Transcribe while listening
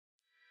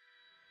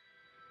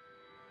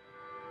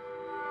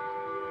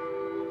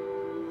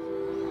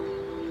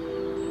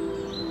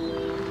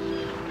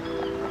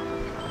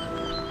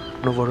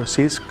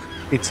Novorossiysk.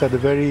 It's at a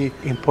very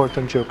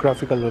important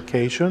geographical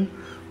location,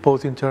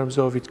 both in terms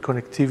of its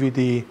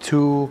connectivity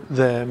to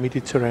the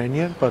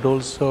Mediterranean, but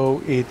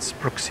also its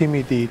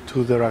proximity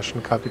to the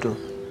Russian capital.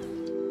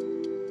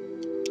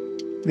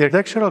 The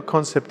architectural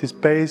concept is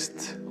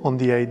based on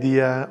the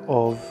idea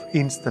of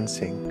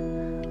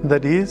instancing.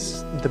 That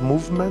is, the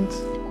movement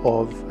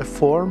of a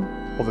form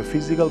of a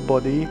physical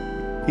body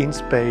in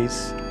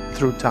space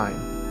through time.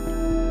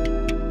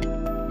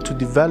 To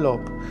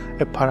develop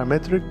a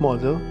parametric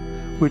model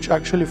which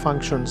actually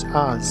functions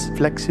as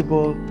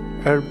flexible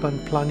urban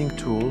planning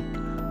tool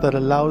that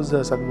allows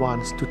us at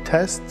once to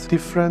test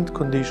different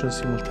conditions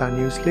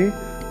simultaneously,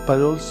 but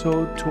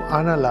also to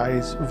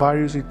analyze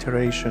various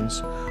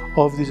iterations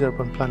of this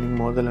urban planning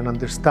model and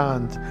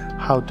understand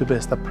how to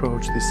best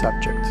approach this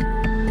subject.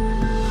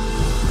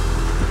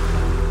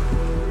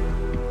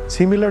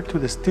 Similar to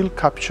the still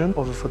caption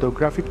of a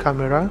photographic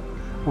camera,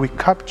 we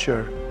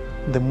capture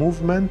the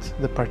movement,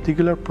 the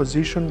particular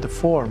position, the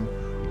form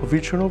of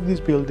each one of these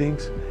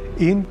buildings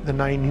in the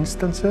 9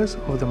 instances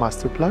of the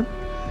master plan,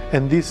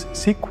 and this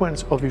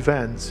sequence of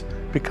events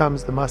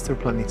becomes the master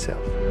plan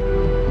itself.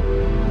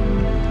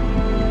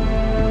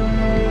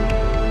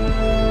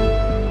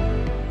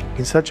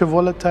 In such a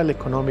volatile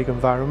economic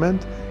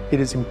environment, it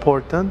is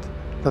important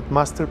that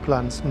master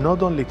plans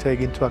not only take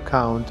into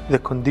account the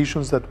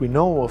conditions that we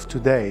know of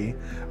today,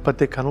 but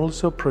they can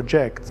also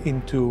project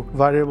into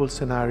variable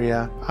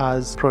scenarios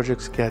as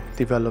projects get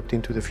developed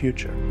into the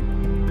future.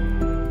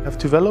 I've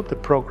developed a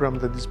program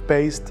that is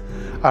based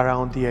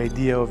around the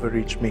idea of a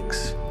rich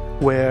mix,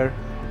 where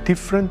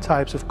different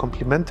types of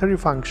complementary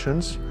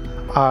functions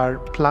are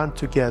planned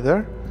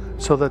together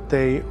so that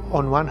they,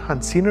 on one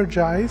hand,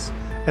 synergize,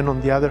 and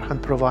on the other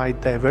hand, provide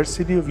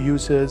diversity of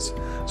users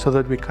so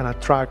that we can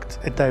attract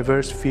a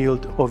diverse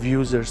field of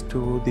users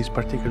to these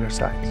particular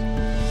sites.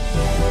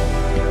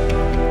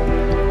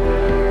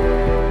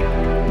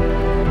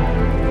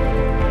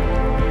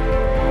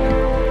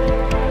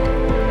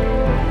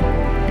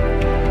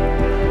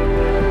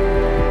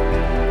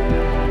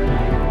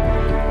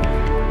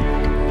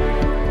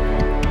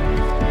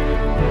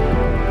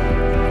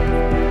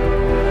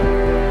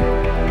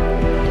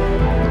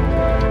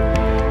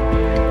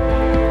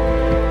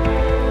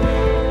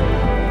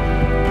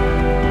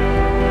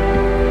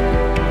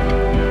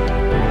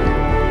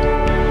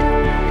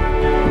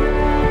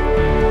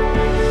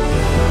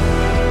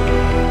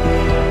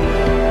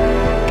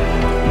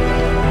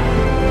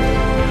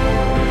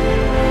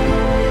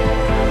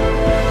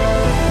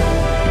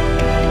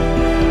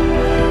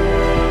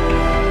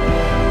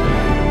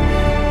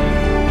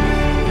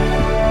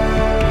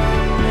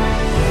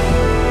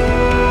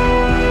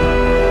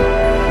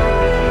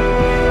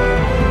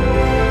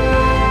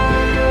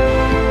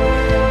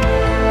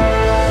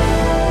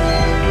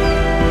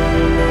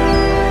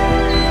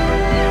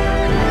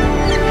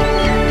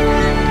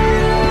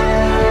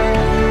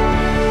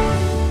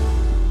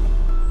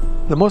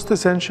 The most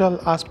essential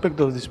aspect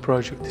of this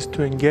project is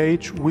to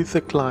engage with the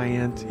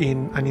client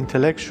in an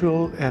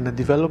intellectual and a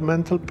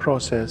developmental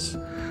process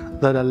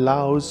that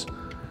allows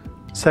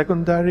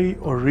secondary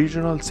or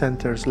regional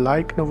centers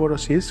like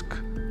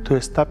Novorossiysk to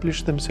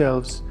establish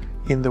themselves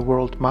in the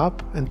world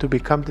map and to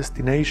become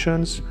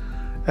destinations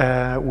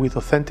with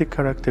authentic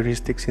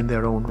characteristics in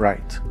their own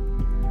right.